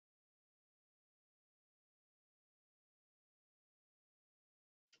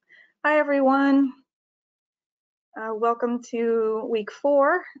Hi everyone. Welcome to week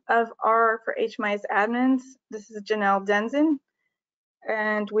 4 of R for HMIS admins. This is Janelle Denzen,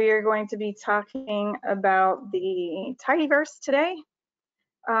 and we are going to be talking about the tidyverse today.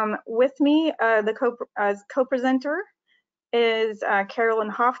 With me, as co-presenter is Carolyn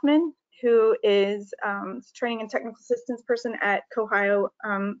Hoffman, who is training and technical assistance person at Cohio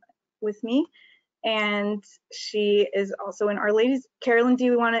with me. And she is also in Our Ladies. Carolyn, do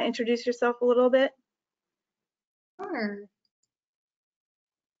you want to introduce yourself a little bit? Sure.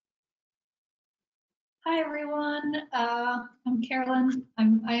 Hi everyone, I'm Carolyn.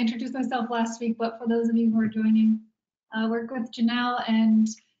 I introduced myself last week, but for those of you who are joining, I work with Janelle and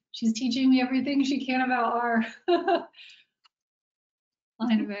she's teaching me everything she can about R.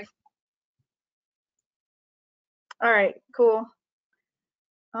 Line of it. All right, cool.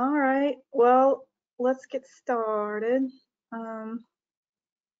 All right, well, let's get started.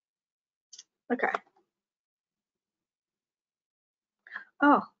 Okay.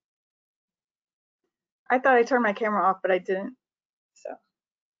 Oh, I thought I turned my camera off, but I didn't. So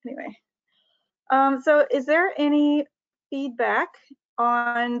anyway, so is there any feedback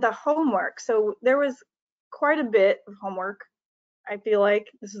on the homework? So there was quite a bit of homework. I feel like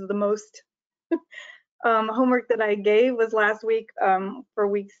this is the most homework that I gave was last week for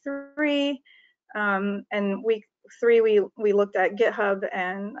week 3. And week 3, we looked at GitHub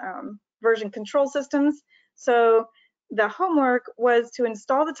and version control systems. So the homework was to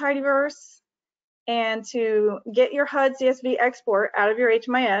install the tidyverse and to get your HUD CSV export out of your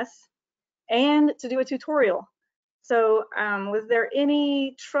HMIS and to do a tutorial. So was there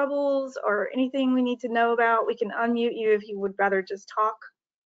any troubles or anything we need to know about? We can unmute you if you would rather just talk.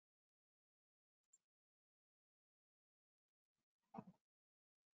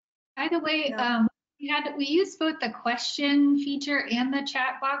 By the way, No. we used both the question feature and the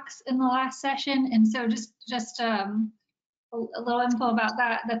chat box in the last session, and so just a little info about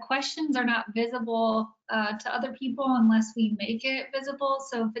that. The questions are not visible to other people unless we make it visible.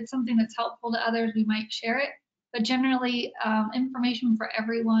 So if it's something that's helpful to others, we might share it. But generally, information for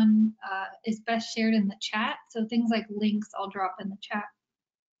everyone is best shared in the chat. So things like links I'll drop in the chat.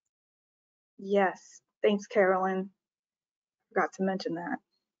 Yes, thanks, Carolyn. Forgot to mention that.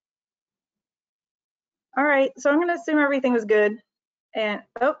 All right, so I'm going to assume everything was good. And,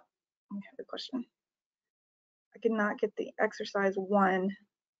 oh, I have a question. I could not get the exercise 1,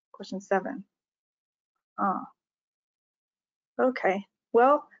 question 7. Oh, okay.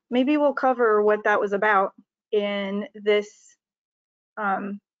 Well, maybe we'll cover what that was about in this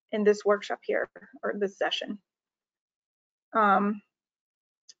workshop here, or this session. And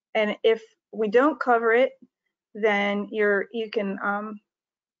if we don't cover it, then you can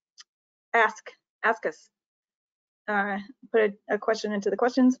ask us. Put a question into the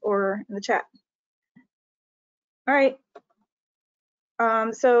questions or in the chat. All right.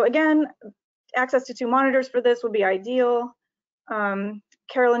 So again, access to 2 monitors for this would be ideal.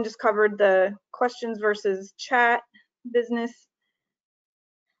 Carolyn just covered the questions versus chat business.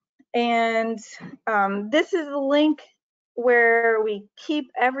 And this is the link where we keep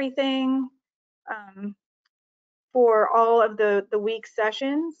everything for all of the week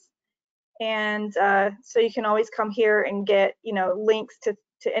sessions. And so you can always come here and get, links to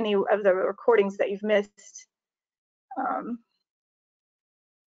any of the recordings that you've missed.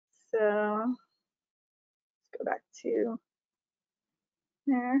 So let's go back to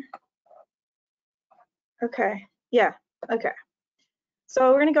there. Okay, yeah, okay.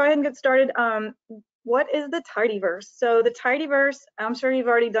 So we're gonna go ahead and get started. What is the tidyverse? So the tidyverse, I'm sure you've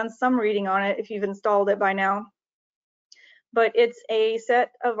already done some reading on it if you've installed it by now. But it's a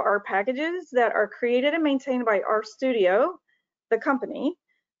set of R packages that are created and maintained by RStudio, the company,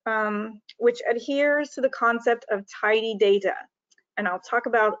 which adheres to the concept of tidy data. And I'll talk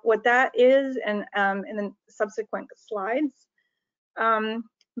about what that is in the subsequent slides.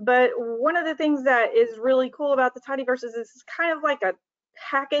 But one of the things that is really cool about the tidyverse is it's kind of like a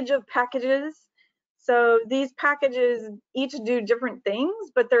package of packages. So these packages each do different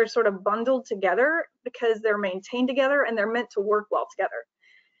things, but they're sort of bundled together because they're maintained together and they're meant to work well together.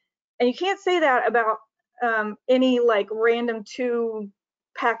 And you can't say that about any like random 2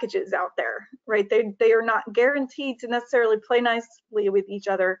 packages out there, right? They are not guaranteed to necessarily play nicely with each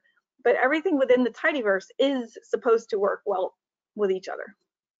other, but everything within the tidyverse is supposed to work well with each other.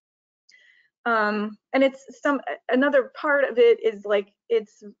 And it's another part of it is like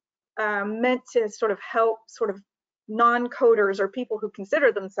it's meant to sort of help sort of non-coders or people who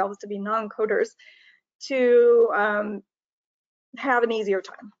consider themselves to be non-coders to have an easier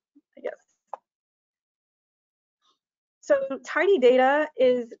time, I guess. So tidy data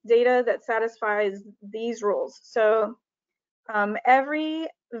is data that satisfies these rules. So every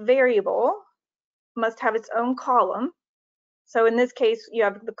variable must have its own column. So in this case, you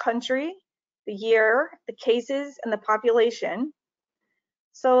have the country, the year, the cases, and the population.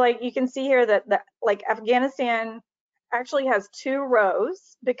 So like you can see here that like Afghanistan actually has 2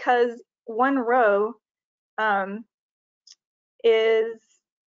 rows because one row is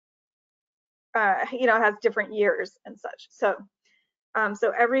has different years and such. So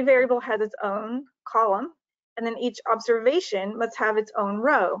so every variable has its own column, and then each observation must have its own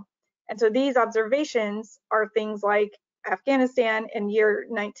row. And so these observations are things like Afghanistan in year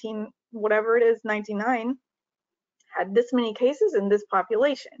 19 whatever it is 99 had this many cases in this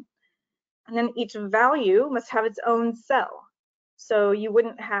population. And then each value must have its own cell. So you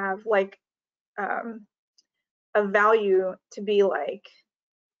wouldn't have like a value to be like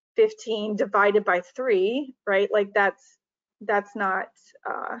 15 divided by 3, right? Like that's not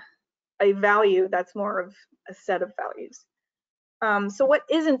a value, that's more of a set of values. So what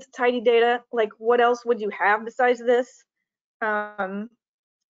isn't tidy data? Like what else would you have besides this?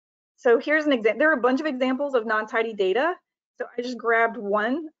 So here's an example. There are a bunch of examples of non-tidy data. So I just grabbed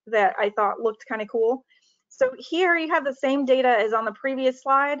one that I thought looked kind of cool. So here you have the same data as on the previous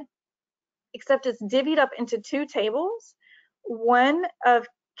slide, except it's divvied up into 2 tables, one of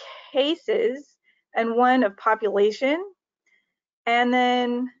cases and one of population. And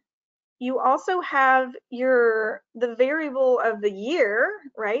then you also have the variable of the year,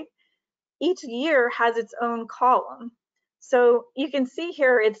 right? Each year has its own column. So you can see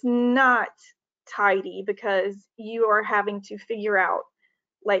here it's not tidy because you are having to figure out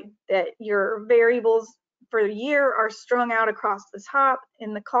like that your variables for the year are strung out across the top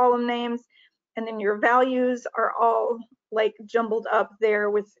in the column names, and then your values are all like jumbled up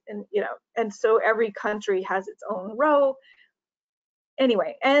there with, and so every country has its own row.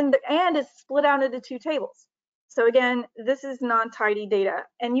 Anyway, and it's split out into 2 tables. So again, this is non-tidy data,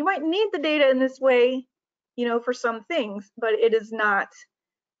 and you might need the data in this way, for some things, but it is not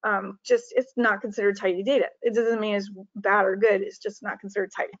it's not considered tidy data. It doesn't mean it's bad or good, it's just not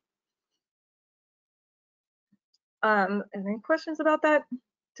considered tidy. Any questions about that?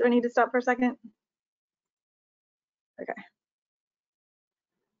 Do I need to stop for a second? Okay.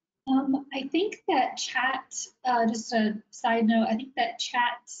 I think that chat, just a side note, I think that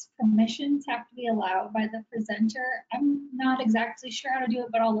chat permissions have to be allowed by the presenter. I'm not exactly sure how to do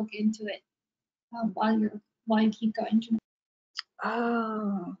it, but I'll look into it while you keep going.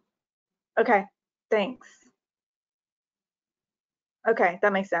 Oh, okay, thanks. Okay,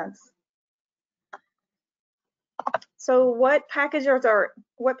 that makes sense. So what packages are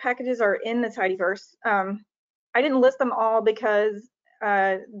in the tidyverse? I didn't list them all because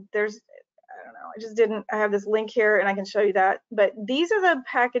I don't know, I have this link here and I can show you that, but these are the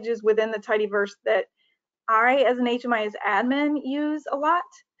packages within the tidyverse that I, as an HMIS admin, use a lot.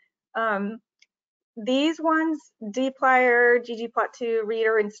 These ones, dplyr, ggplot2,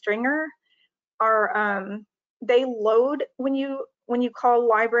 reader, and stringer, are they load when you call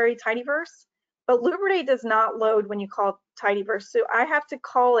library tidyverse, but Lubridate does not load when you call tidyverse. So I have to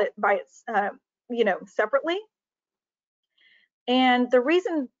call it by its separately. And the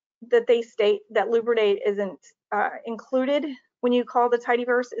reason that they state that Lubridate isn't included when you call the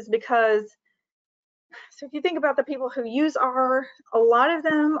tidyverse is because, so if you think about the people who use R, a lot of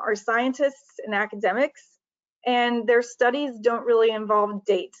them are scientists and academics, and their studies don't really involve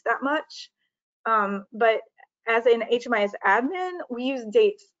dates that much. But as an HMIS admin, we use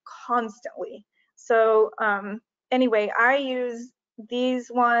dates constantly. So anyway, I use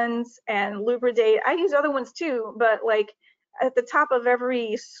these ones and Lubridate. I use other ones too, but like at the top of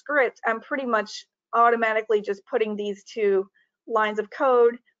every script, I'm pretty much automatically just putting these 2 lines of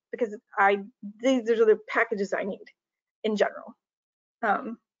code because these are the packages I need in general.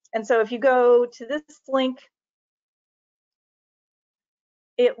 And so if you go to this link,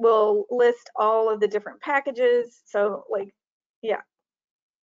 it will list all of the different packages. So like, yeah.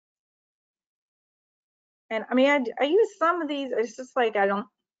 And I mean, I use some of these. It's just like, I don't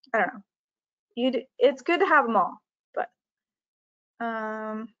know. It's good to have them all, but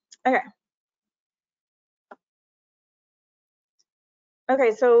okay.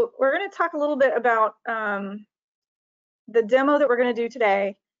 Okay, so we're going to talk a little bit about the demo that we're going to do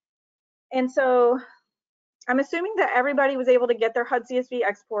today. And so I'm assuming that everybody was able to get their HUD CSV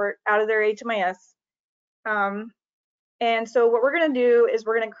export out of their HMIS. And so what we're going to do is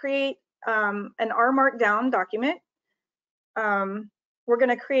we're going to create an R Markdown document. We're going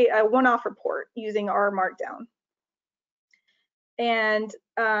to create a one-off report using R Markdown. And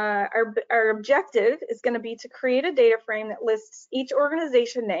our objective is going to be to create a data frame that lists each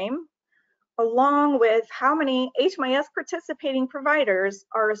organization name along with how many HMIS participating providers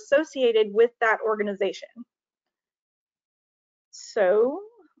are associated with that organization. So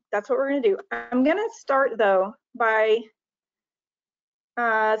that's what we're going to do. I'm going to start though by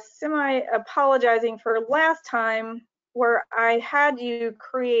semi-apologizing for last time where I had you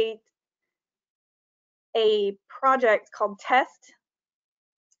create a project called test,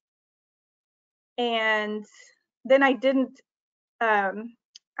 and then I didn't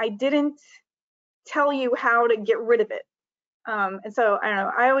tell you how to get rid of it. And so I don't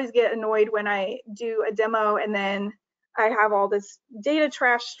know, I always get annoyed when I do a demo and then I have all this data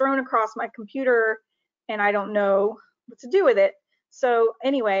trash strewn across my computer and I don't know what to do with it. So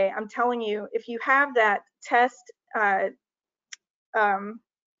anyway, I'm telling you, if you have that test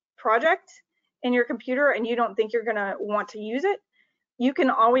project in your computer and you don't think you're gonna want to use it, you can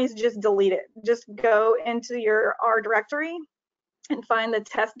always just delete it. Just go into your R directory and find the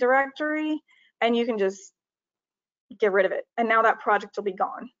test directory and you can just get rid of it. And now that project will be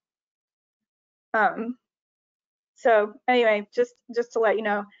gone. So anyway, just to let you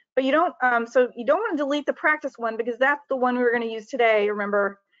know, but you don't, so you don't want to delete the practice one because that's the one we were going to use today,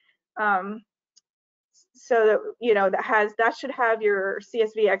 remember? So that, you know, that should have your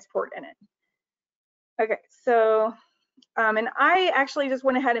CSV export in it. Okay, so, and I actually just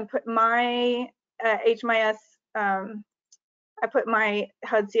went ahead and put my HMIS, I put my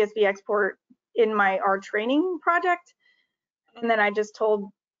HUD CSV export in my R training project, and then I just told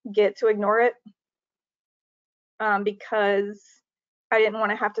Git to ignore it because I didn't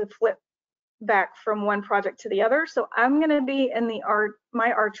want to have to flip back from one project to the other. So I'm going to be in the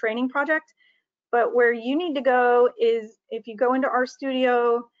my R training project, but where you need to go is if you go into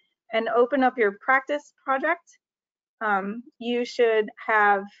RStudio and open up your practice project, you should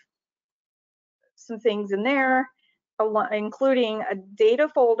have some things in there, including a data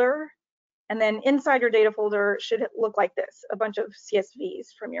folder, and then inside your data folder should look like this, a bunch of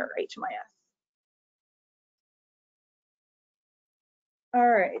CSVs from your HMIS. All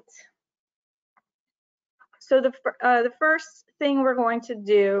right. So the first thing we're going to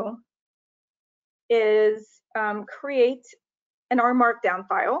do is create an R Markdown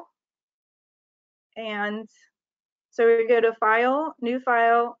file. And so we go to File, New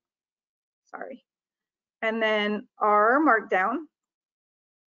File, sorry, and then R Markdown.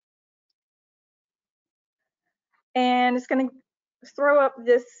 And it's going to throw up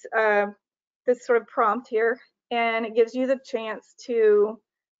this this sort of prompt here, and it gives you the chance to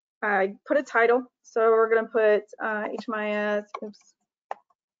put a title. So we're going to put HMIS,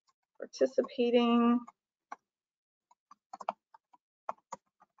 participating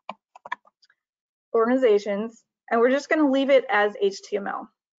organizations, and we're just going to leave it as HTML.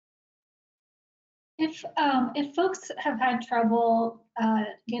 If folks have had trouble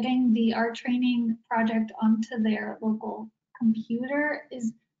getting the R training project onto their local computer,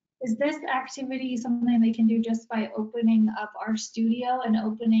 is this activity something they can do just by opening up RStudio and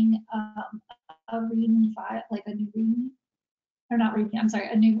opening a README file, like a new README, or not README, I'm sorry,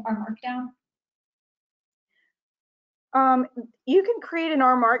 a new R Markdown? You can create an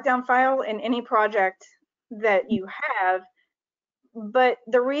R Markdown file in any project that you have, but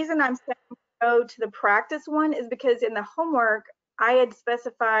the reason I'm saying go to the practice one is because in the homework, I had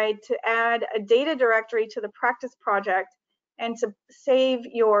specified to add a data directory to the practice project and to save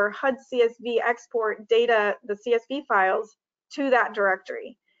your HUD CSV export data, the CSV files, to that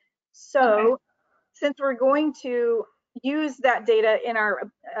directory. So since we're going to use that data in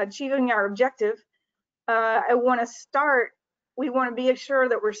our achieving our objective, we want to be sure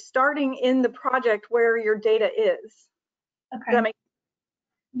that we're starting in the project where your data is. Okay. Does that make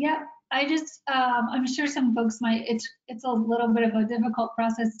Yeah, I just, I'm sure some folks might, it's a little bit of a difficult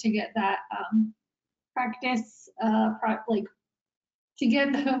process to get that practice, like to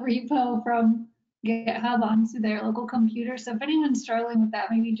get the repo from GitHub onto their local computer. So if anyone's struggling with that,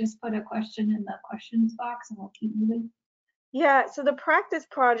 maybe just put a question in the questions box and we'll keep moving. Yeah, so the practice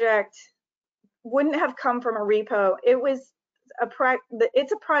project wouldn't have come from a repo. It was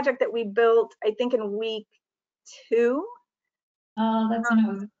it's a project that we built, I think, in week 2. Oh, that's when it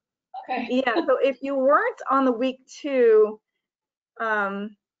was, okay. Yeah, so if you weren't on the week 2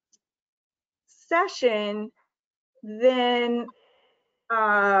 session, then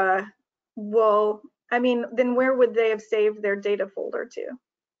well, I mean, then where would they have saved their data folder to?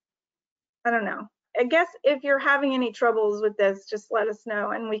 I don't know. I guess if you're having any troubles with this, just let us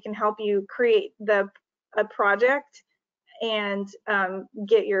know and we can help you create a project and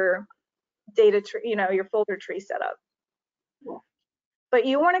get your data tree, you know, your folder tree set up. But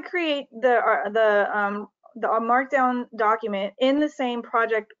you want to create the markdown document in the same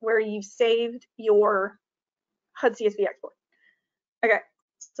project where you saved your HUD CSV export. Okay,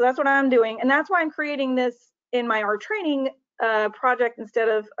 so that's what I'm doing, and that's why I'm creating this in my R training project instead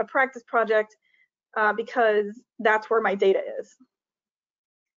of a practice project, because that's where my data is.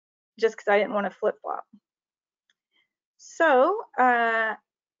 Just because I didn't want to flip flop. So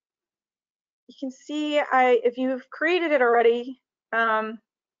you can see if you've created it already,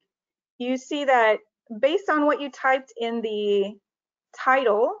 you see that based on what you typed in the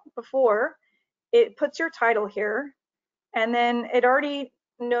title before, it puts your title here, and then it already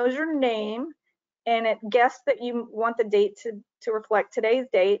knows your name, and it guessed that you want the date to reflect today's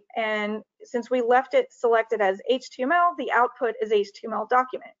date. And since we left it selected as HTML, the output is HTML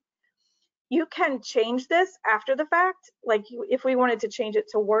document. You can change this after the fact. Like if we wanted to change it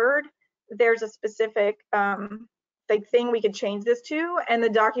to Word, there's a specific thing we could change this to, and the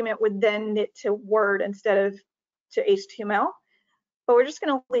document would then knit to Word instead of to HTML. But we're just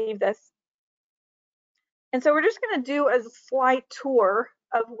going to leave this. And so we're just going to do a slight tour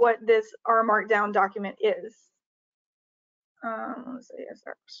of what this R Markdown document is. Let's see,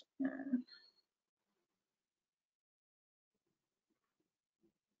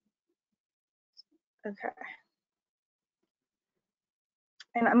 okay.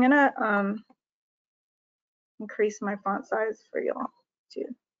 And I'm going to increase my font size for y'all too.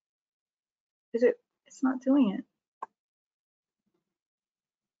 It's not doing it.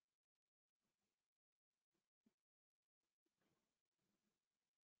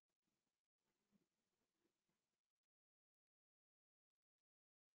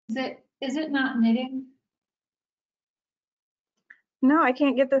 Is it not knitting? No, I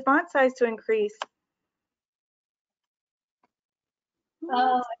can't get the font size to increase. Oh, I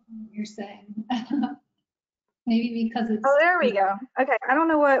know what you're saying. Maybe because it's. Oh, there we go. Okay, I don't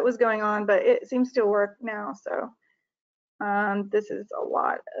know what was going on, but it seems to work now. So this is a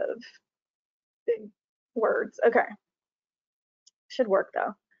lot of big words. Okay, should work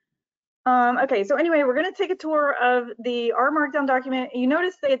though. Okay, so anyway, we're going to take a tour of the R Markdown document. You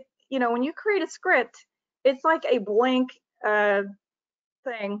notice that, you know, when you create a script, it's like a blank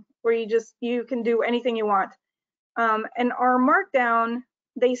thing where you can do anything you want. And R Markdown,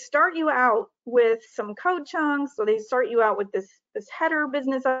 they start you out with some code chunks. So they start you out with this header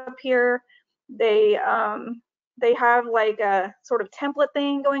business up here. They have like a sort of template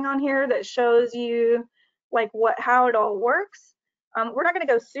thing going on here that shows you like how it all works. We're not going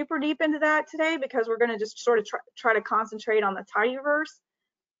to go super deep into that today because we're going to just sort of try to concentrate on the tidyverse.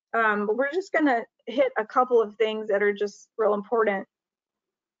 But we're just going to hit a couple of things that are just real important.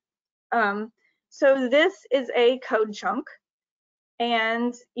 So this is a code chunk,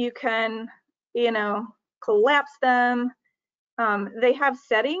 and you can, you know, collapse them. They have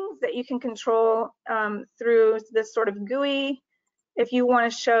settings that you can control through this sort of GUI. If you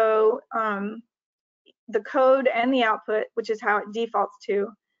want to show the code and the output, which is how it defaults to,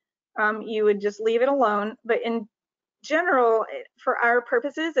 you would just leave it alone. But in general, for our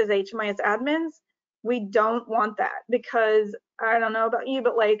purposes as HMIS admins, we don't want that, because I don't know about you,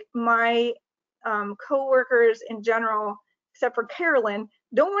 but like my co-workers in general, except for Carolyn,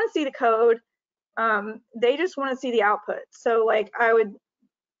 don't want to see the code. They just want to see the output. So like I would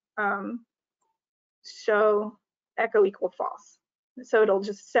show echo equal false. So it'll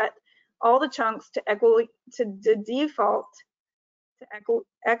just set all the chunks to default to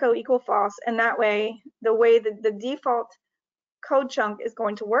echo equal false. And that way, the way that the default code chunk is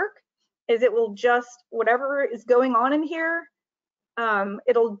going to work is it will just, whatever is going on in here,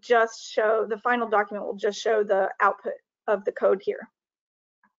 it'll just show, the final document will just show the output of the code here.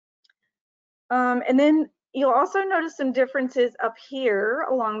 And then you'll also notice some differences up here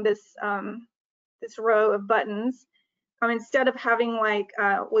along this this row of buttons. Instead of having like,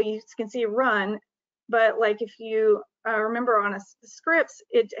 well, you can see run, but like if you remember on scripts,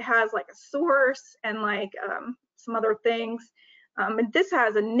 it has like a source and like some other things. And this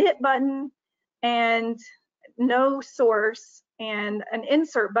has a knit button and no source and an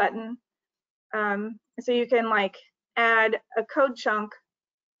insert button. So you can like add a code chunk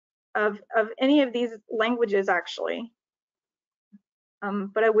of any of these languages actually.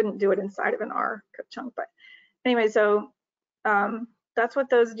 But I wouldn't do it inside of an R code chunk. But anyway, so that's what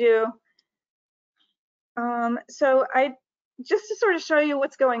those do. So just to sort of show you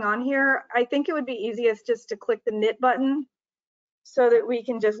what's going on here, I think it would be easiest just to click the knit button so that we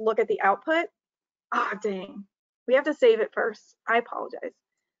can just look at the output. Ah, dang. We have to save it first. I apologize.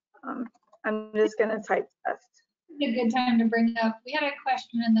 I'm just going to type test. A good time to bring up. We had a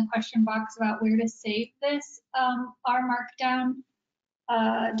question in the question box about where to save this our markdown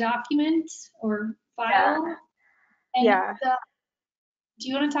document or Yeah, file. And yeah, do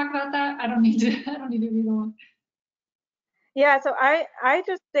you want to talk about that? I don't need to. I don't need to read the one. yeah. So I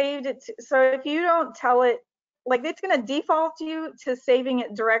just saved it. So if you don't tell it, like it's going to default you to saving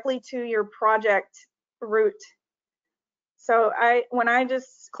it directly to your project root. So when I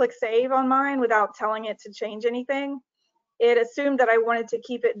just click save on mine without telling it to change anything, it assumed that I wanted to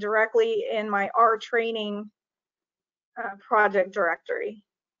keep it directly in my R training project directory.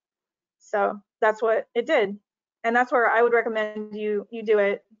 So that's what it did. And that's where I would recommend you do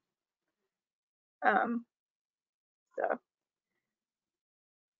it. So,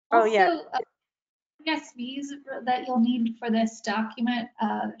 oh yeah, Also, CSVs that you'll need for this document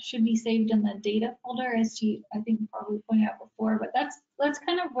should be saved in the data folder, as she, I think, probably pointed out before. But that's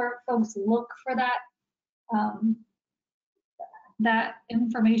kind of where folks look for um, that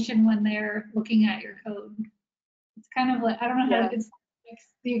information when they're looking at your code. It's kind of like, I don't know how yeah, to, it's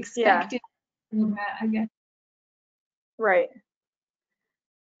the yeah, expected format, I guess. right.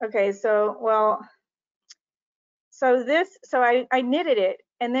 Okay, so, well, so I knitted it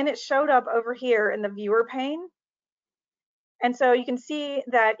and then it showed up over here in the viewer pane. And so you can see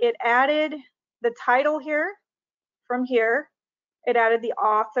that it added the title here from here. It added the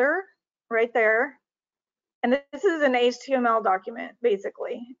author right there. And this is an HTML document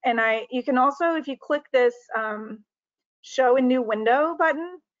basically. And you can also, if you click this show a new window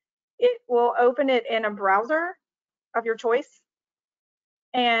button, it will open it in a browser of your choice.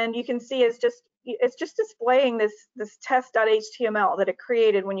 And you can see it's just displaying this test.html that it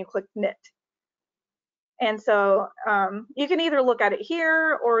created when you click knit. And so you can either look at it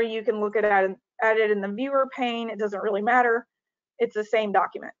here or you can look at it in the viewer pane. It doesn't really matter. It's the same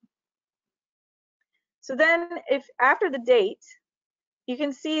document. So then if after the date, you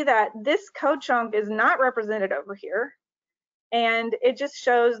can see that this code chunk is not represented over here. And it just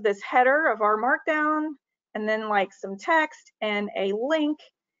shows this header of our markdown and then like some text and a link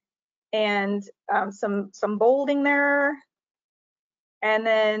and some bolding there. And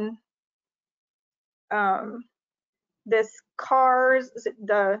then this cars,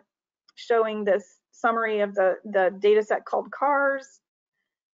 showing this summary of the data set called cars.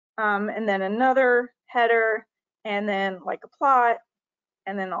 And then another header and then like a plot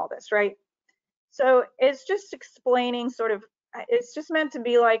and then all this, right? So it's just explaining sort of, it's just meant to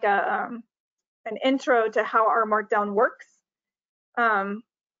be like an intro to how our markdown works.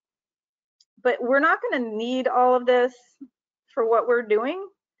 But we're not going to need all of this for what we're doing.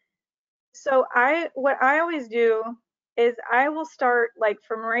 So what I always do is I will start like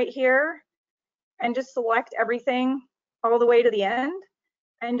from right here and just select everything all the way to the end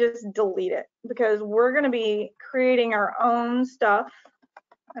and just delete it, because we're going to be creating our own stuff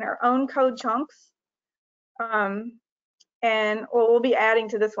and our own code chunks. And we'll be adding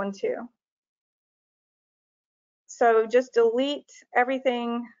to this one too. So just delete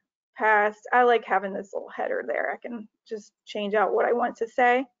everything past. I like having this little header there. I can just change out what I want to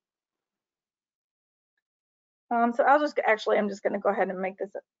say. So I'm just going to go ahead and make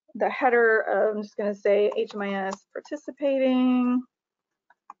this the header. I'm just going to say HMIS participating.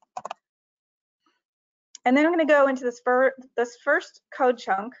 And then I'm going to go into this first code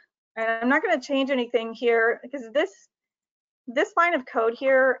chunk, and I'm not going to change anything here because this line of code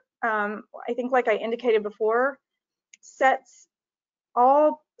here, I think like I indicated before, sets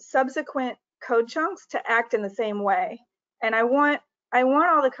all subsequent code chunks to act in the same way. And I want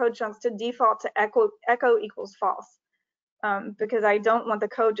all the code chunks to default to echo equals false, because I don't want the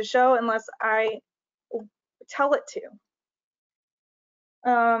code to show unless I tell it to,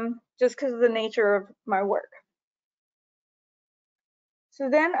 just because of the nature of my work. So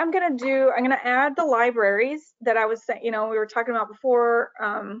then I'm gonna add the libraries that I was saying, we were talking about before,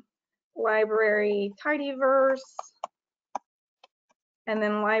 library tidyverse, and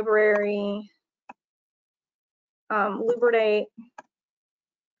then library Lubridate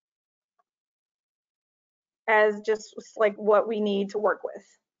as just like what we need to work with.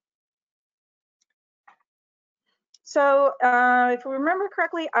 So if we remember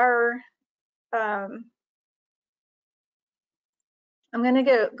correctly, I'm gonna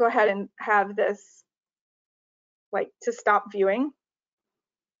go ahead and have this like to stop viewing.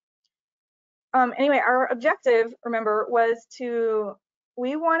 Anyway, our objective, remember, was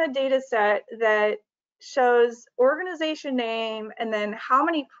we want a data set that shows organization name and then how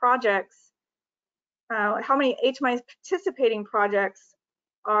many projects, how many HMIS participating projects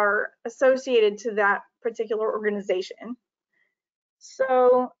are associated to that particular organization.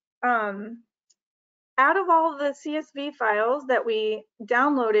 So out of all the CSV files that we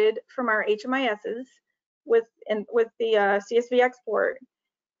downloaded from our HMISs with the CSV export,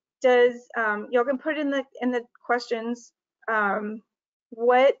 does y'all can put in the questions,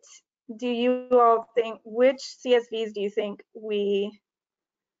 what do you all think, which CSVs do you think we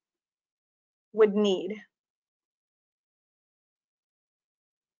would need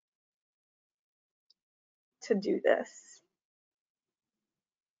to do this?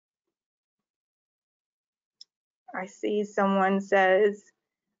 I see someone says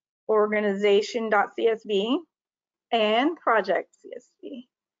organization.csv and project CSV.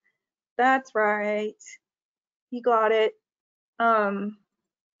 That's right. You got it.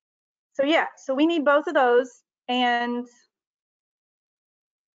 So yeah, so we need both of those, and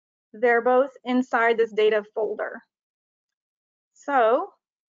they're both inside this data folder. So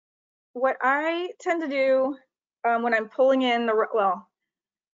what I tend to do when I'm pulling in well,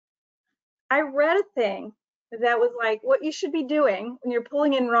 I read a thing that was like, what you should be doing when you're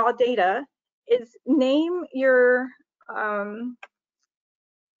pulling in raw data is name your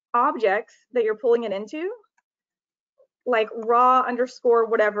objects that you're pulling it into, like raw underscore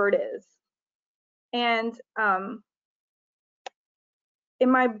whatever it is. And in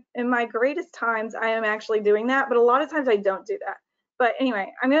my greatest times, I am actually doing that, but a lot of times I don't do that. But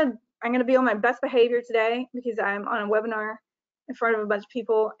anyway, I'm gonna be on my best behavior today because I'm on a webinar in front of a bunch of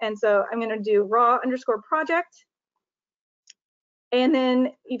people, and so I'm gonna do raw underscore project. And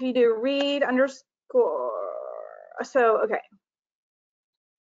then if you do read underscore, so okay.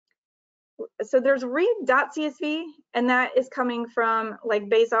 So there's read.csv, and that is coming from like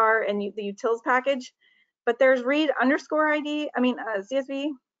Bazaar and the utils package. But there's read underscore ID, CSV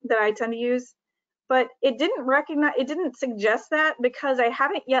that I tend to use, but it didn't suggest that because I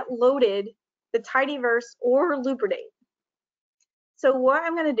haven't yet loaded the tidyverse or lubridate. So what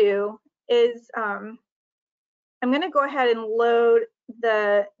I'm gonna do is I'm gonna go ahead and load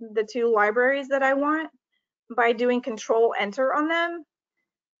the two libraries that I want by doing Control Enter on them.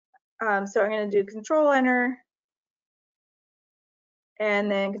 So I'm gonna do Control Enter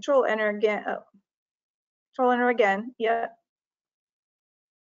and then Control Enter again. Oh, Control Enter again. Yeah.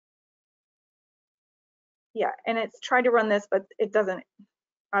 Yeah, and it's tried to run this, but it doesn't.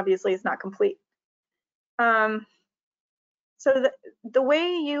 Obviously, it's not complete. So the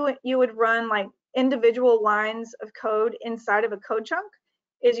way you would run like individual lines of code inside of a code chunk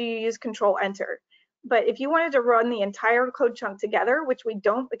is you use Control Enter. But if you wanted to run the entire code chunk together, which we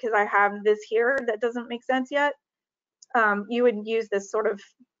don't because I have this here that doesn't make sense yet, you would use this sort of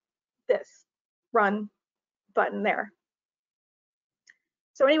run button there.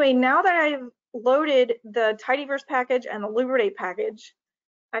 So anyway, now that I've loaded the tidyverse package and the lubridate package,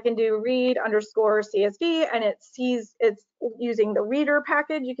 I can do read underscore CSV, and it's using the reader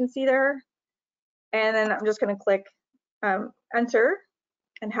package you can see there. And then I'm just going to click enter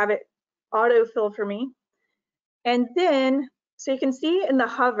and have it autofill for me. And then, so you can see in the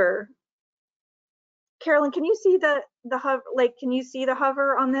hover, Carolyn, can you see the hover? Like, can you see the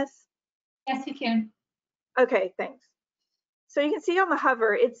hover on this? Yes, you can. Okay, thanks. So you can see on the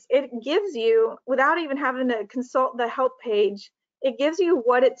hover, it gives you, without even having to consult the help page, it gives you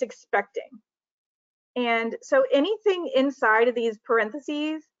what it's expecting. And so anything inside of these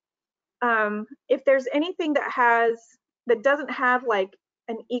parentheses, if there's anything that doesn't have like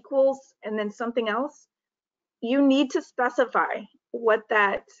an equals and then something else, you need to specify what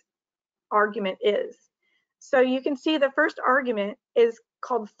that argument is. So you can see the first argument is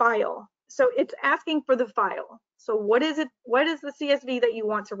called file. So it's asking for the file. So what is it? What is the CSV that you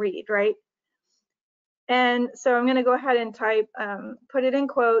want to read, right? And so I'm going to go ahead and type, put it in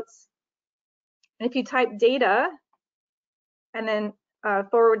quotes. And if you type data and then / and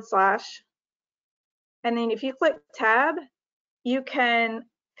then if you click tab, you can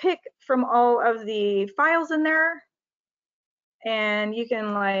pick from all of the files in there, and you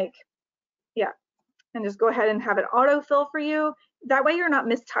can like, yeah, and just go ahead and have it autofill for you. That way you're not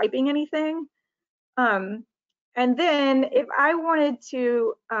mistyping anything. And then if I wanted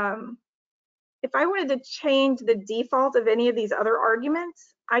to change the default of any of these other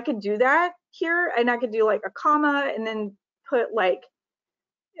arguments, I could do that here, and I could do like a comma and then put like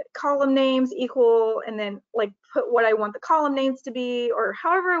column names equal, and then like put what I want the column names to be, or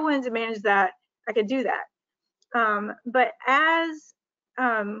however I wanted to manage that, I could do that. But as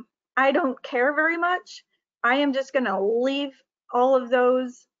I don't care very much, I am just going to leave all of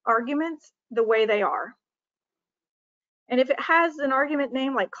those arguments the way they are. And if it has an argument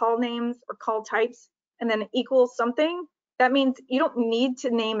name like call names or call types and then equals something, that means you don't need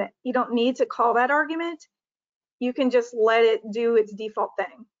to name it. You don't need to call that argument. You can just let it do its default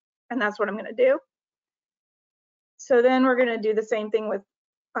thing. And that's what I'm going to do. So then we're going to do the same thing with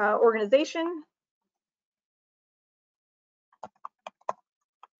organization.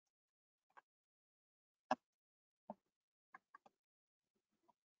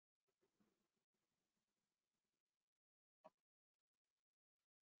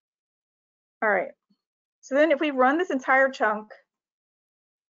 All right. So then if we run this entire chunk,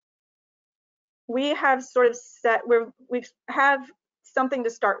 we have sort of set where we have something to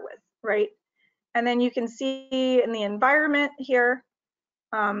start with, right? And then you can see in the environment here,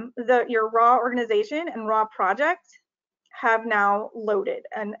 your raw organization and raw project have now loaded,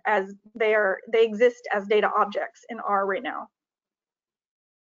 and as they exist as data objects in R right now.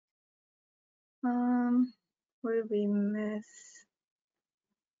 What did we miss?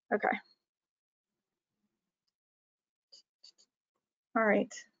 Okay. All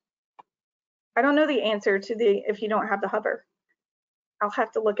right. I don't know the answer to the if you don't have the hover. I'll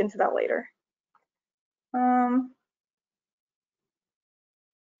have to look into that later.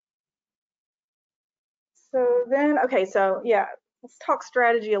 So then, okay, so yeah, let's talk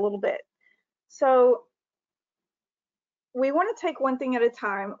strategy a little bit. So we want to take one thing at a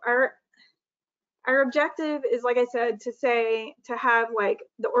time. Our objective is, like I said, to have like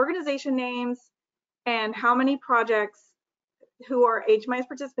the organization names and how many projects who are HMIS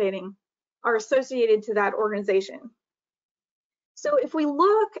participating are associated to that organization. So if we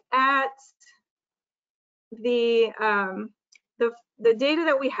look at the data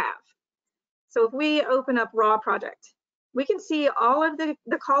that we have, so if we open up raw project, we can see all of the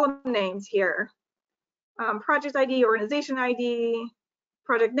column names here, project ID, organization ID,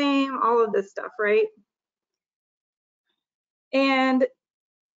 project name, all of this stuff, right? And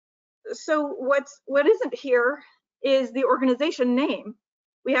so what isn't here is the organization name.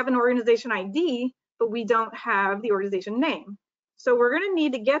 We have an organization ID, but we don't have the organization name. So we're going to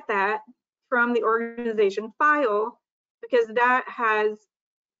need to get that from the organization file because that has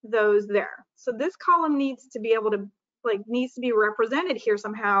those there. So this column needs to be able to needs to be represented here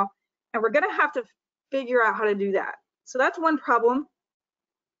somehow, and we're going to have to figure out how to do that. So that's one problem.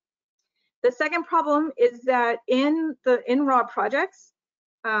 The second problem is that in raw projects,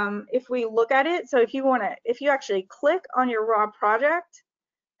 if we look at it, so if you actually click on your raw project,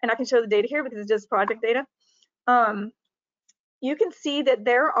 and I can show the data here because it's just project data, you can see that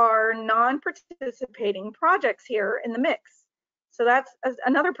there are non-participating projects here in the mix. So that's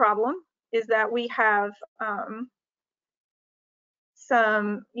another problem, is that we have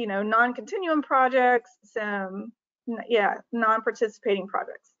some, non-continuum projects, some, non-participating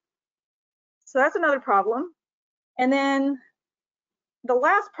projects. So that's another problem. And then the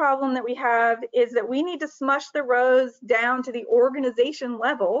last problem that we have is that we need to smush the rows down to the organization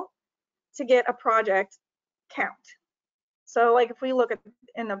level to get a project count. So like if we look at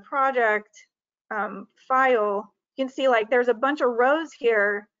in the project file, you can see like there's a bunch of rows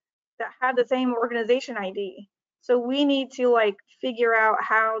here that have the same organization ID. So we need to like figure out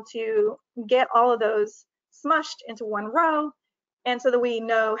how to get all of those smushed into one row, and so that we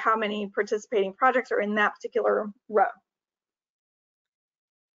know how many participating projects are in that particular row.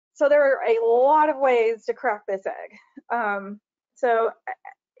 So there are a lot of ways to crack this egg. So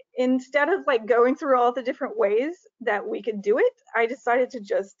instead of like going through all the different ways that we could do it, I decided to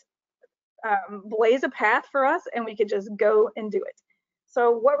just blaze a path for us, and we could just go and do it.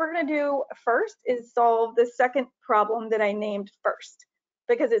 So what we're going to do first is solve the second problem that I named first,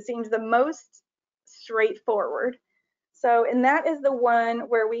 because it seems the most straightforward. So, and that is the one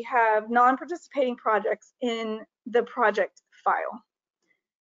where we have non-participating projects in the project file.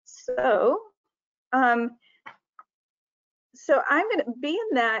 So, so I'm going to be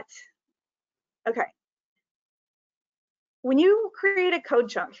in that. Okay. When you create a code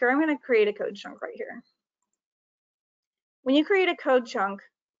chunk, here I'm going to create a code chunk right here. When you create a code chunk,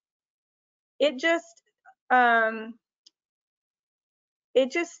 it just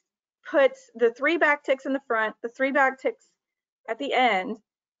puts the 3 backticks in the front, the 3 backticks at the end,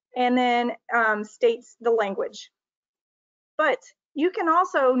 and then states the language. But you can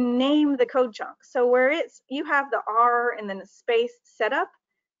also name the code chunk. So where you have the R and then the space setup,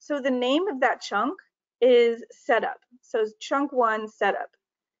 so the name of that chunk is setup. So chunk 1 setup.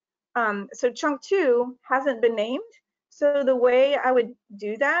 So chunk 2 hasn't been named. So the way I would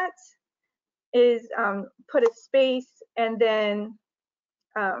do that is put a space and then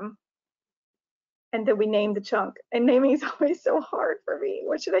we name the chunk. And naming is always so hard for me.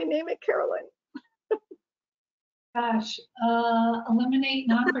 What should I name it, Carolyn? Gosh, eliminate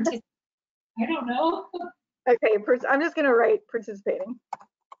non-participating. I don't know. Okay, I'm just gonna write participating.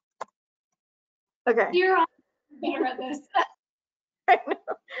 Okay. You're all better at this. I know.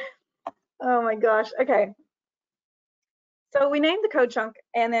 Oh my gosh. Okay. So we named the code chunk,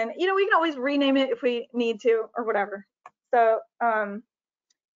 and then, you know, we can always rename it if we need to or whatever. So,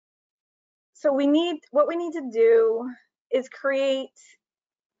 what we need to do is create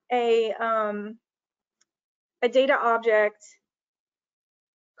a data object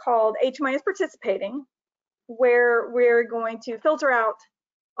called HMIS participating, where we're going to filter out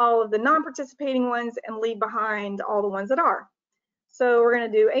all of the non-participating ones and leave behind all the ones that are. So we're going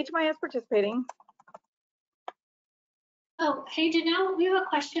to do HMIS participating. Oh, hey Janelle, we have a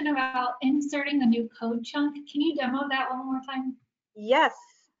question about inserting a new code chunk. Can you demo that one more time? Yes,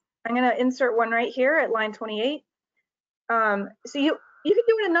 I'm going to insert one right here at line 28. So you can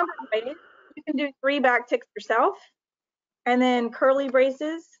do it a number of ways. You can do 3 backticks yourself, and then curly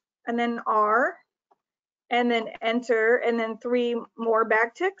braces, and then R, and then enter, and then 3 more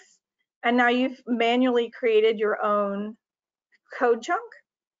backticks. And now you've manually created your own code chunk,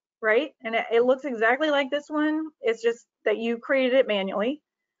 right? And it looks exactly like this one. It's just that you created it manually.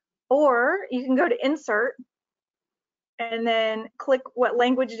 Or you can go to insert and then click what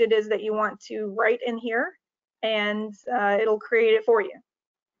language it is that you want to write in here, and it'll create it for you.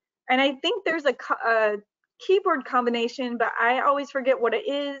 And I think there's a keyboard combination, but I always forget what it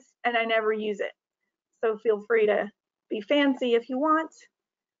is and I never use it. So feel free to be fancy if you want.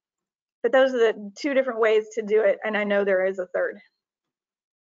 But those are the 2 different ways to do it, and I know there is a third.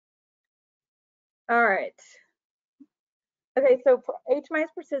 All right. Okay, so for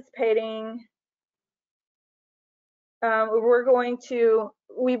HMIS participating, we're going to,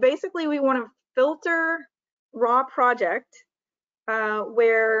 we want to filter raw project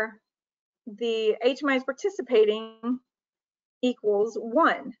where the HMIS participating equals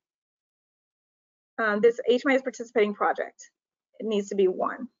 1. This HMIS participating project, it needs to be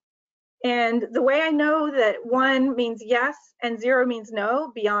 1. And the way I know that 1 means yes and 0 means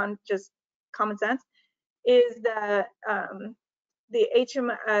no, beyond just common sense, is the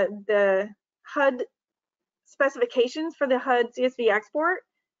HUD specifications for the HUD CSV export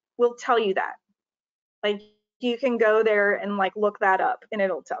will tell you that. Like, you can go there and like look that up, and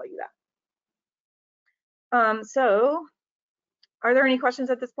it'll tell you that. So, are there any questions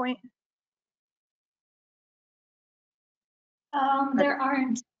at this point? There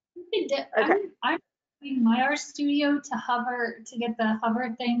aren't. Okay. I'm using my R Studio to get the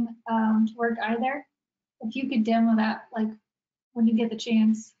hover thing to work either. If you could demo that, like when you get the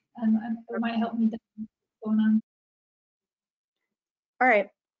chance, it might help me what's going on. All right.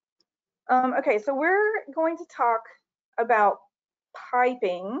 Okay, so we're going to talk about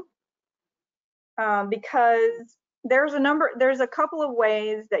piping because there's a couple of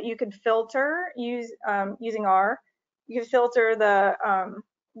ways that you could filter using R. You could filter the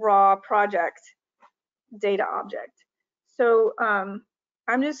raw project data object. So I'm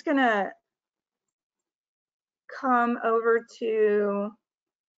just gonna come over to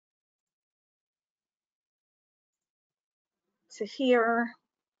here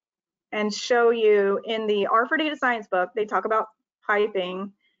and show you in the R for Data Science book, they talk about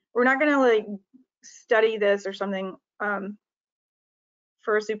piping. We're not gonna like study this or something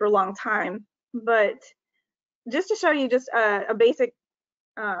for a super long time, but just to show you just a basic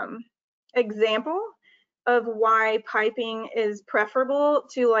example of why piping is preferable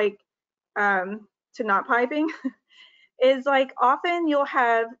to like to not piping is like often you'll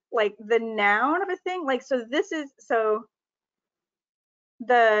have like the noun of a thing, like so this is so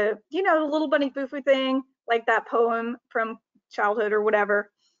the the little bunny foo-foo thing, like that poem from childhood or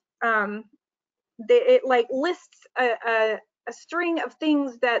whatever. It like lists a string of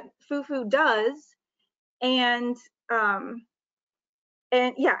things that foo-foo does, and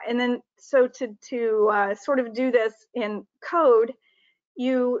yeah, and then so to sort of do this in code,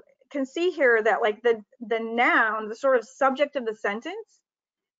 you can see here that like the noun, the sort of subject of the sentence,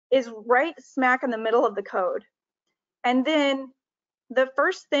 is right smack in the middle of the code, and then the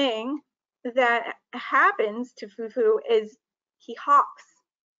first thing that happens to foo-foo is he hops,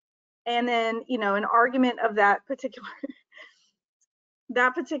 and then an argument of that particular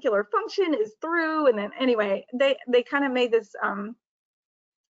function is through, and then anyway they kind of made this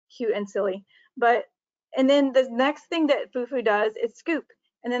cute and silly, and then the next thing that foo-foo does is scoop,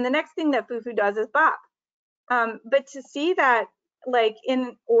 and then the next thing that foo-foo does is bop. But to see that like in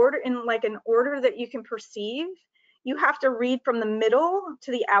an order that you can perceive, you have to read from the middle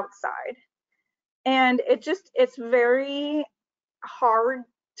to the outside, and it's very hard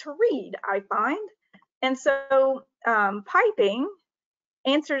to read, I find. And so piping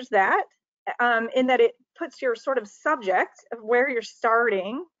answers that in that it puts your sort of subject of where you're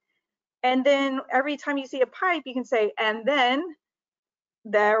starting, and then every time you see a pipe you can say, and then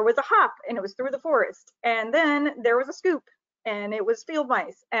there was a hop and it was through the forest, and then there was a scoop and it was field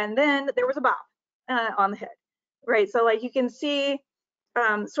mice, and then there was a bob on the head, right? So like you can see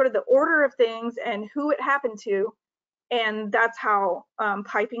sort of the order of things and who it happened to, and that's how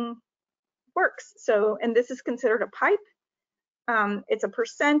piping works. So, and this is considered a pipe. It's a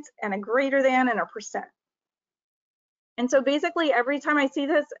percent and a greater than and a percent. And so basically every time I see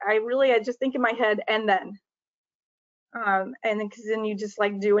this, I just think in my head, and then. And then, because then you just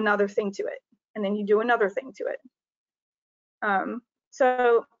like do another thing to it, and then you do another thing to it.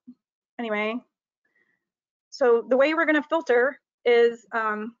 So anyway, so the way we're going to filter is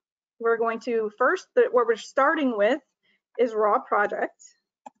we're going to first, what we're starting with is raw project.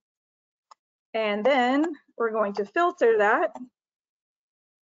 And then we're going to filter that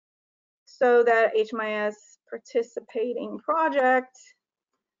so that HMIS participating project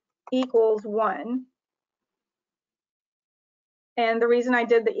equals 1. And the reason I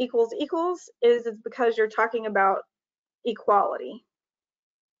did the equals is it's because you're talking about equality.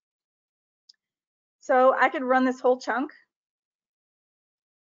 So I could run this whole chunk.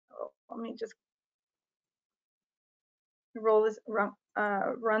 Oh, let me just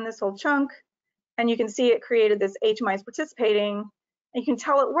run this whole chunk, and you can see it created this HMIS participating. And you can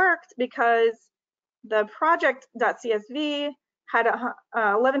tell it worked because the project.csv had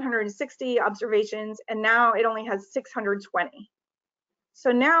 1,160 observations, and now it only has 620.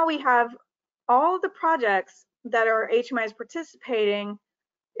 So now we have all of the projects that are HMIS participating,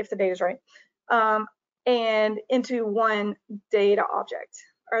 if the data is right, and into one data object.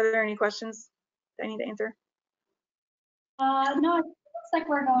 Are there any questions that I need to answer? No, it looks like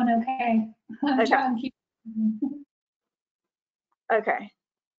we're going okay. I'm trying to keep. Okay.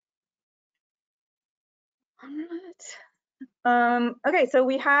 Okay, so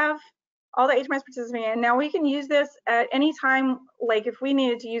we have all the HMIS participating, and now we can use this at any time. Like if we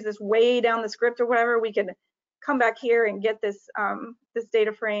needed to use this way down the script or whatever, we could come back here and get this this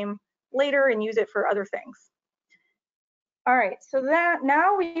data frame later and use it for other things. All right, so that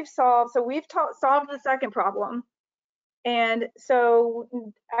now we've solved. So we've solved the second problem, and so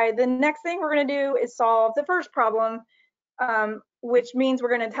the next thing we're going to do is solve the first problem, which means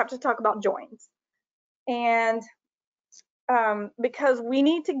we're going to have to talk about joins. And because we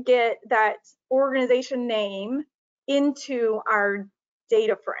need to get that organization name into our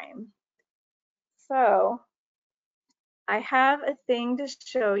data frame. So I have a thing to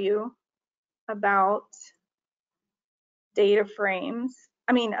show you about data frames.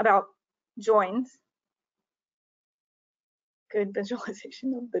 I mean, about joins. Good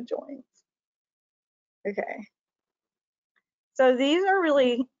visualization of the joins. Okay. So these are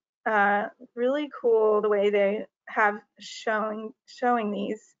really, really cool the way they have showing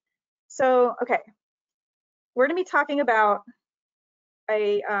these. So, okay, we're going to be talking about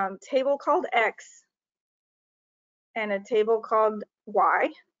a table called X and a table called Y.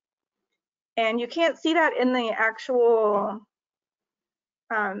 And you can't see that in the actual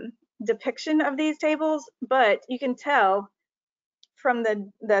depiction of these tables, but you can tell from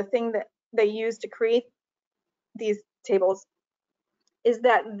the thing that they use to create these tables is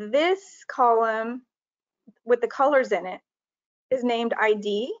that this column with the colors in it is named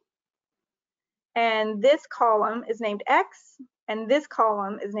ID, and this column is named X, and this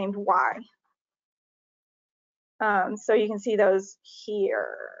column is named Y. So you can see those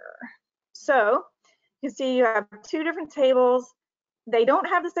here. So you can see you have two different tables. They don't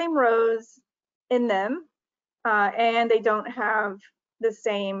have the same rows in them, and they don't have the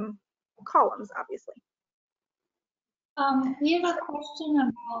same columns, obviously. We have a question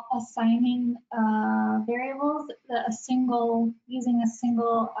about assigning variables, using a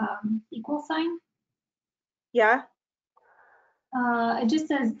single equal sign. Yeah. It just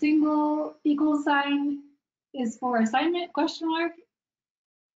says single equal sign is for assignment, question mark.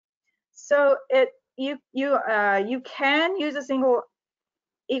 So you can use a single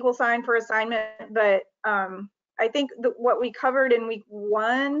equal sign for assignment, but I think what we covered in week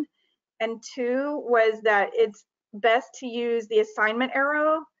 1 and 2 was that it's best to use the assignment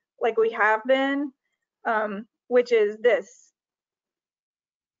arrow like we have been, which is this.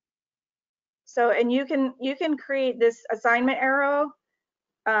 So, and you can create this assignment arrow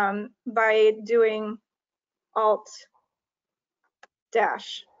by doing Alt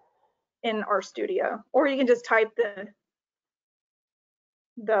dash in RStudio, or you can just type the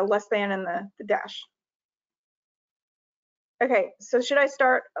less than and the dash. Okay, so should I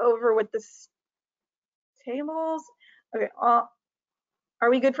start over with this tables? Okay, are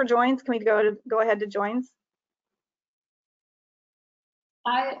we good for joins? Can we go ahead to joins?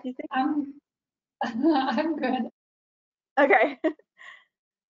 I'm I'm good. Okay.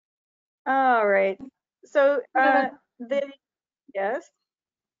 All right. So Yes.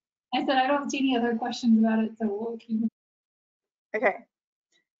 I said I don't see any other questions about it, so we'll keep. Okay.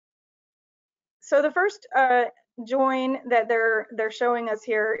 So the first join that they're showing us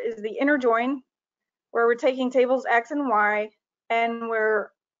here is the inner join, where we're taking tables X and Y, and we're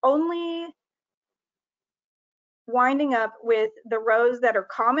only winding up with the rows that are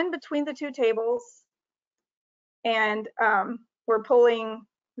common between the two tables, and we're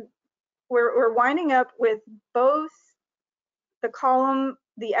winding up with both the column,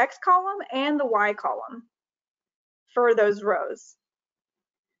 the X column and the Y column for those rows.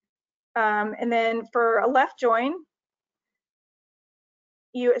 And then for a left join,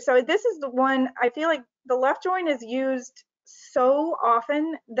 so this is the one, I feel like the left join is used so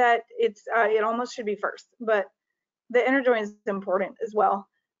often that it almost should be first, but the inner join is important as well.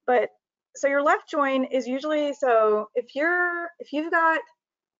 But so your left join is usually, so if you've got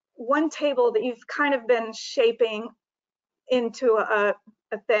one table that you've kind of been shaping into a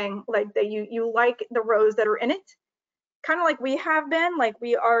thing, like that you like the rows that are in it, kind of like we have been, like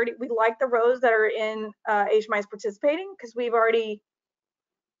we like the rows that are in HMIS participating, because we've already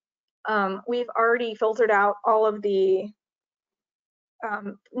filtered out all of the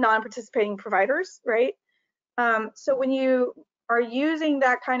non-participating providers, right? So when you are using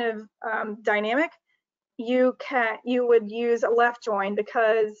that kind of dynamic, you would use a left join,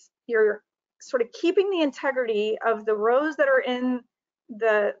 because you're sort of keeping the integrity of the rows that are in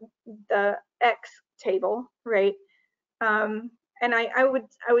the X table, right? And I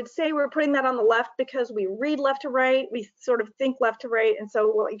would say we're putting that on the left because we read left to right, we sort of think left to right, and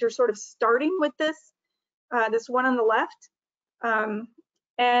so you're sort of starting with this one on the left,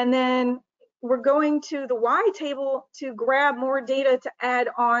 and then we're going to the Y table to grab more data to add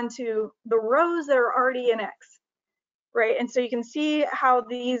on to the rows that are already in X, right? And so you can see how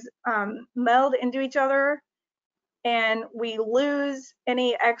these meld into each other, and we lose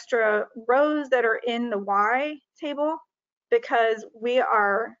any extra rows that are in the Y table because we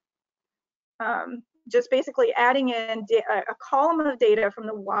are just basically adding in a column of data from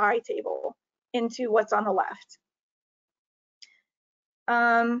the Y table into what's on the left.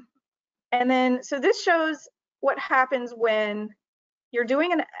 And then, so this shows what happens when you're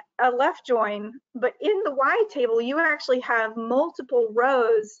doing a left join, but in the Y table, you actually have multiple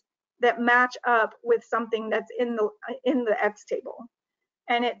rows that match up with something that's in the X table.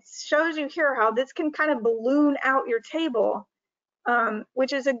 And it shows you here how this can kind of balloon out your table,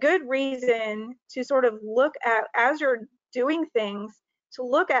 which is a good reason to sort of look at, as you're doing things, to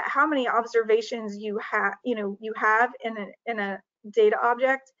look at how many observations you have in a data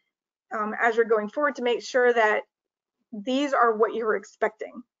object, as you're going forward, to make sure that these are what you're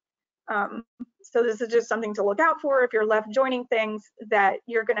expecting. So this is just something to look out for if you're left joining things, that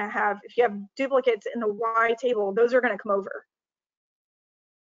you're going to have, if you have duplicates in the Y table, those are going to come over.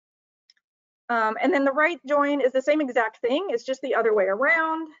 And then the right join is the same exact thing. It's just the other way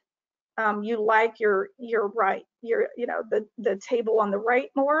around. You like your right, the table on the right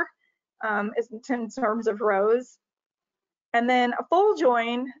more, in terms of rows. And then a full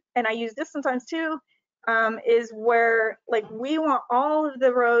join, and I use this sometimes too, is where, like, we want all of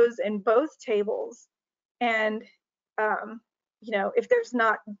the rows in both tables, and if there's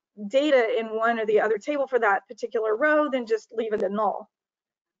not data in one or the other table for that particular row, then just leave it a null.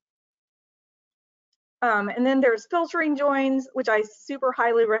 And then there's filtering joins, which I super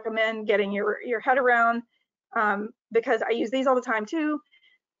highly recommend getting your head around, because I use these all the time too.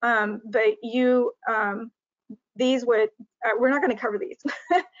 But these would, we're not going to cover these,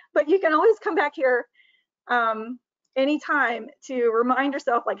 but you can always come back here anytime to remind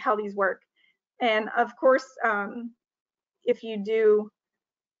yourself like how these work. And of course, if you do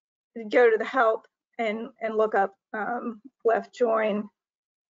go to the help and look up left join,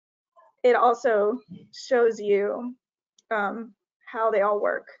 it also shows you how they all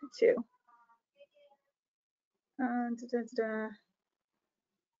work too.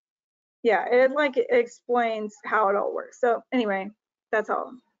 Yeah, it explains how it all works. So anyway, that's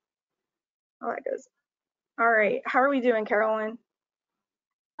all that goes. All right, how are we doing, Carolyn?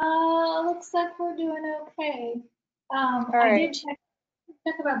 Looks like we're doing okay. All right. I did check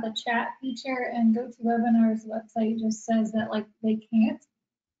about the chat feature, and GoToWebinar's website just says that like they can't,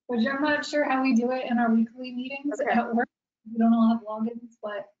 which I'm not sure how we do it in our weekly meetings at work. We don't all have logins,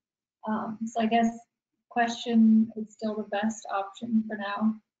 but so I guess question is still the best option for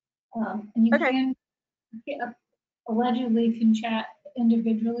now. And you can allegedly can chat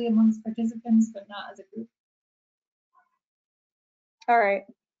individually amongst participants, but not as a group. All right.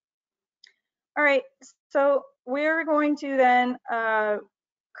 All right, so we're going to then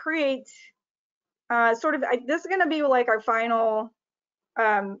create This is going to be like our final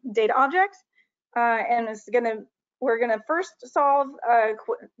data object, and we're going to first solve,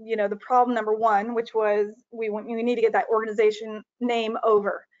 the problem number one, which was we need to get that organization name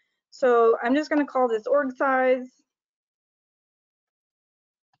over. So I'm just going to call this org size.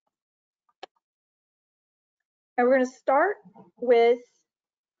 And we're going to start with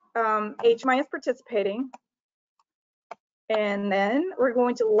HMIS participating. And then we're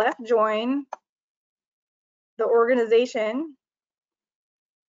going to left join the organization.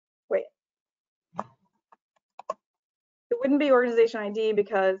 Wait, it wouldn't be organization ID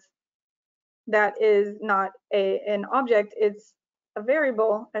because that is not an object, it's a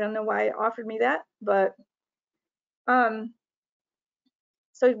variable. I don't know why it offered me that, but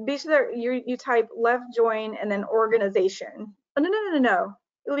so be sure you type left join and then organization. Oh, no.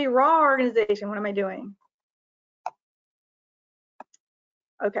 It'll be raw organization. What am I doing?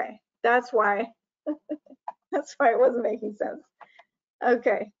 Okay, that's why. That's why it wasn't making sense.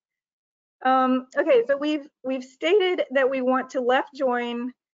 Okay. Okay, so we've stated that we want to left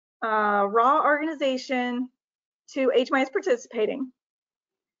join raw organization to HMIS participating,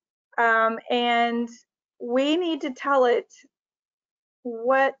 and we need to tell it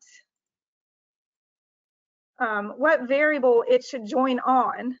what variable it should join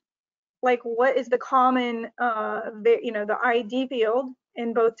on, like what is the common the ID field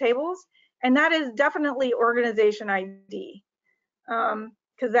in both tables, and that is definitely organization ID,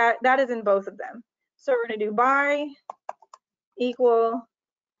 because that is in both of them. So we're going to do by equal,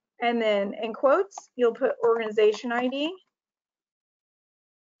 and then in quotes you'll put organization ID.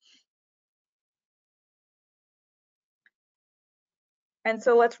 And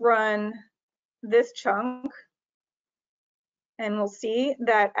so let's run this chunk, and we'll see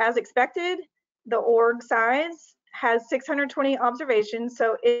that as expected, the org size has 620 observations.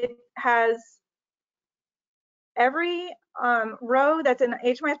 So it has every row that's in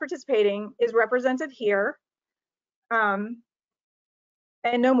HMIS participating is represented here, and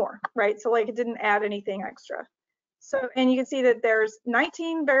no more, right? So like it didn't add anything extra. So, and you can see that there's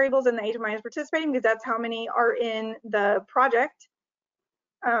 19 variables in the HMIS participating because that's how many are in the project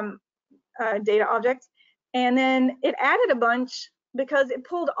data objects. And then it added a bunch because it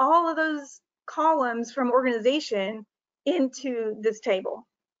pulled all of those columns from organization into this table.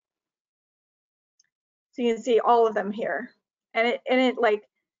 So you can see all of them here, and it like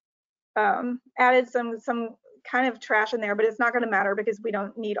added some kind of trash in there, but it's not going to matter because we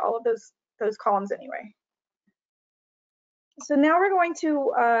don't need all of those columns anyway. So now we're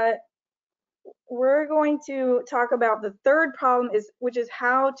going to talk about the third problem, which is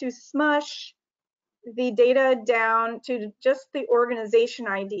how to smush the data down to just the organization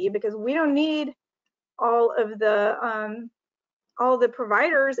ID, because we don't need all of the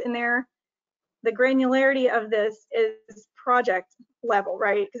providers in there. The granularity of this is project level,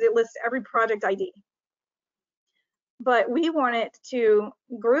 right? Because it lists every project ID. But we want it to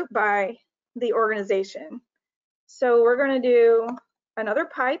group by the organization. So we're going to do another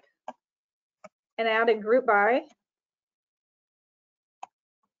pipe and add a group by.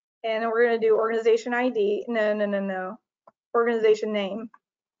 And we're going to do organization ID. No. Organization name.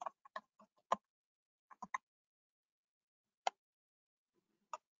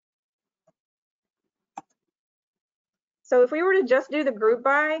 So if we were to just do the group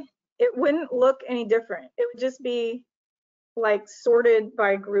by, it wouldn't look any different. It would just be like sorted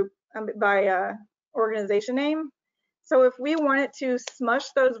by group, by organization name. So if we wanted to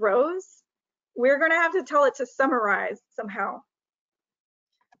smush those rows, we're going to have to tell it to summarize somehow.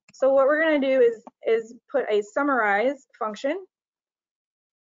 So what we're going to do is put a summarize function,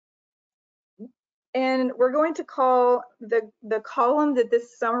 and we're going to call the column that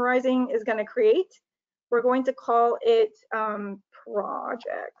this summarizing is going to create, we're going to call it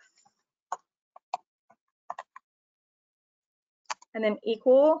projects, and then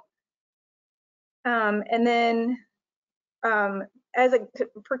equal, and then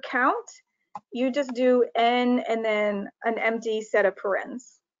for count, you just do n and then an empty set of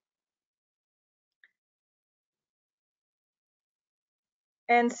parens.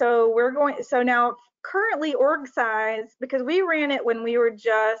 And so so now currently org size, because we ran it when we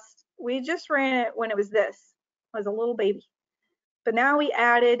just ran it when it was a little baby. But now we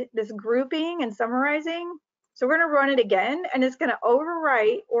added this grouping and summarizing. So we're going to run it again, and it's going to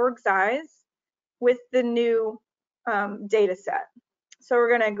overwrite org size with the new data set. So we're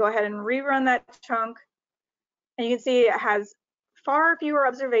going to go ahead and rerun that chunk, and you can see it has far fewer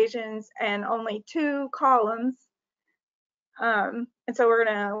observations and only 2 columns. And so we're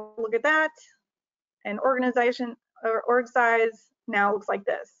going to look at that, and organization or org size now looks like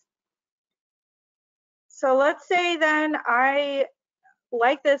this. So let's say then I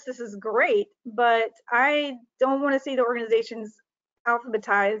like this is great, but I don't want to see the organizations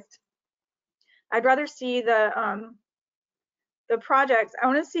alphabetized. I'd rather see the projects. I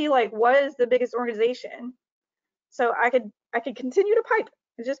want to see like what is the biggest organization. So I could continue to pipe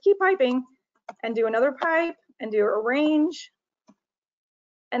and just keep piping and do another pipe and do arrange.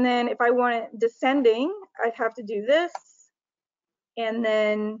 And then if I want it descending, I'd have to do this and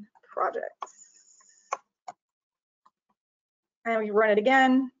then projects. And we run it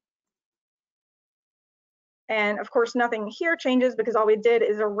again. And of course, nothing here changes because all we did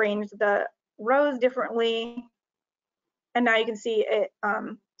is arrange the rows differently. And now you can see it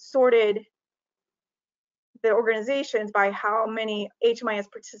sorted the organizations by how many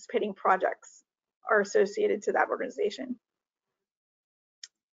HMIS participating projects are associated to that organization.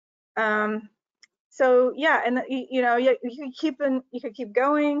 So yeah, and you know, you could keep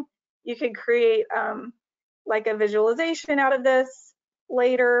going. You could create like a visualization out of this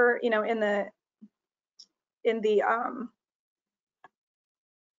later, you know, in the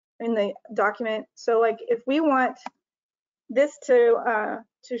document. So like if we want this to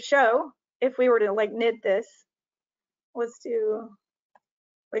show, if we were to like knit this, let's do,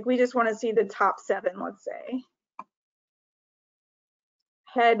 like we just want to see the top 7, let's say.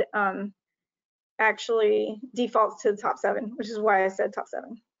 Head actually defaults to the top 7, which is why I said top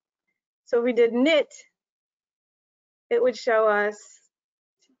 7. So if we did knit, it would show us,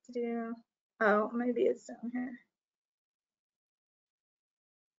 oh, maybe it's down here.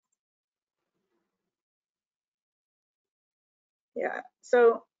 Yeah,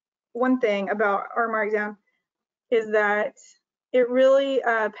 so one thing about our Markdown is that it really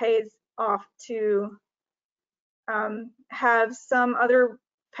pays off to have some other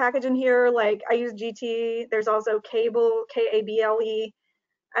package in here. Like I use GT. There's also Cable, K-A-B-L-E,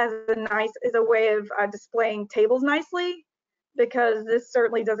 as a way of displaying tables nicely, because this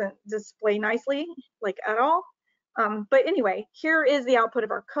certainly doesn't display nicely, like at all. But anyway, here is the output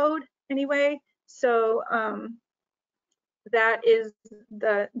of our code anyway. So that is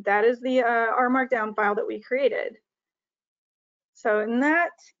the our Markdown file that we created. So in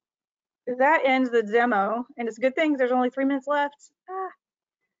that ends the demo, and it's a good thing there's only 3 minutes left.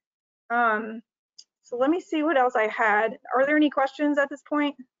 So let me see what else I had. Are there any questions at this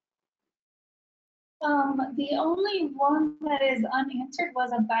point? The only one that is unanswered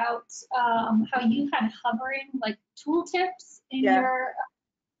was about how you had hovering like tooltips in your,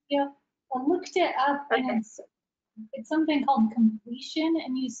 you know, I looked it up and it's something called completion,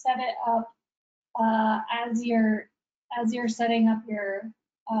 and you set it up as you're setting up your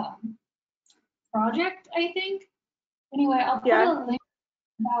project, I think. Anyway, I'll put a link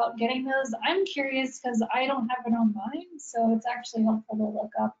about getting those. I'm curious because I don't have it on mine, so it's actually helpful to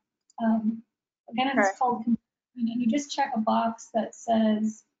look up. Again, it's called completion, and you just check a box that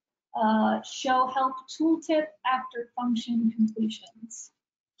says show help tooltip after function completions.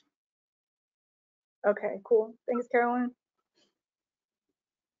 Okay, cool. Thanks, Carolyn.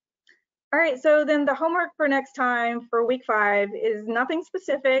 All right, so then the homework for next time for week 5 is nothing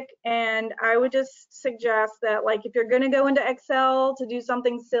specific, and I would just suggest that, like, if you're going to go into Excel to do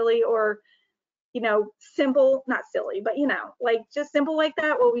something silly or, you know, simple, not silly, but, you know, like just simple like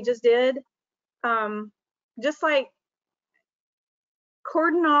that, what we just did, just like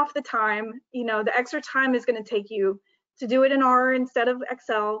cordon off the time, you know, the extra time is going to take you to do it in R instead of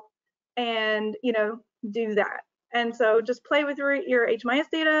Excel, and, you know, do that. And so just play with your HMIS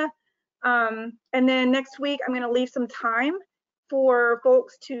data. And then next week, I'm going to leave some time for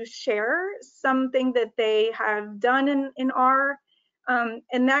folks to share something that they have done in R.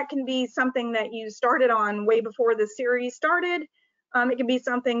 And that can be something that you started on way before the series started. It can be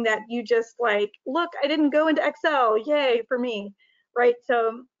something that you just like, look, I didn't go into Excel, yay for me, right?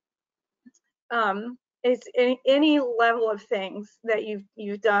 So it's any level of things that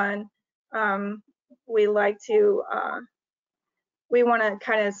you've done. We like to we want to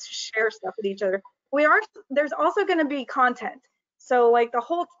kind of share stuff with each other. There's also going to be content. So like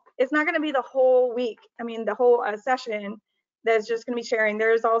it's not going to be the whole week. I mean, the whole session that's just going to be sharing.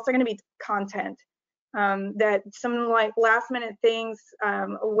 There's also going to be content that some like last minute things, a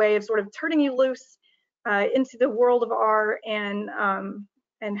way of sort of turning you loose into the world of R and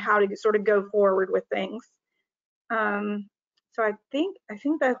how to sort of go forward with things. So I think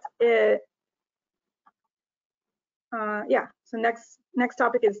that's it. Yeah, so next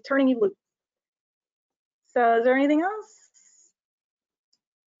topic is turning you loose. So is there anything else?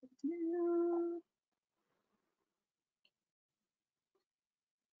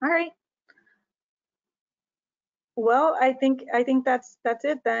 All right. Well, I think that's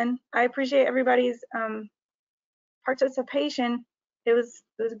it then. I appreciate everybody's participation. It was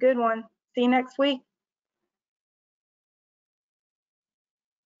a good one. See you next week.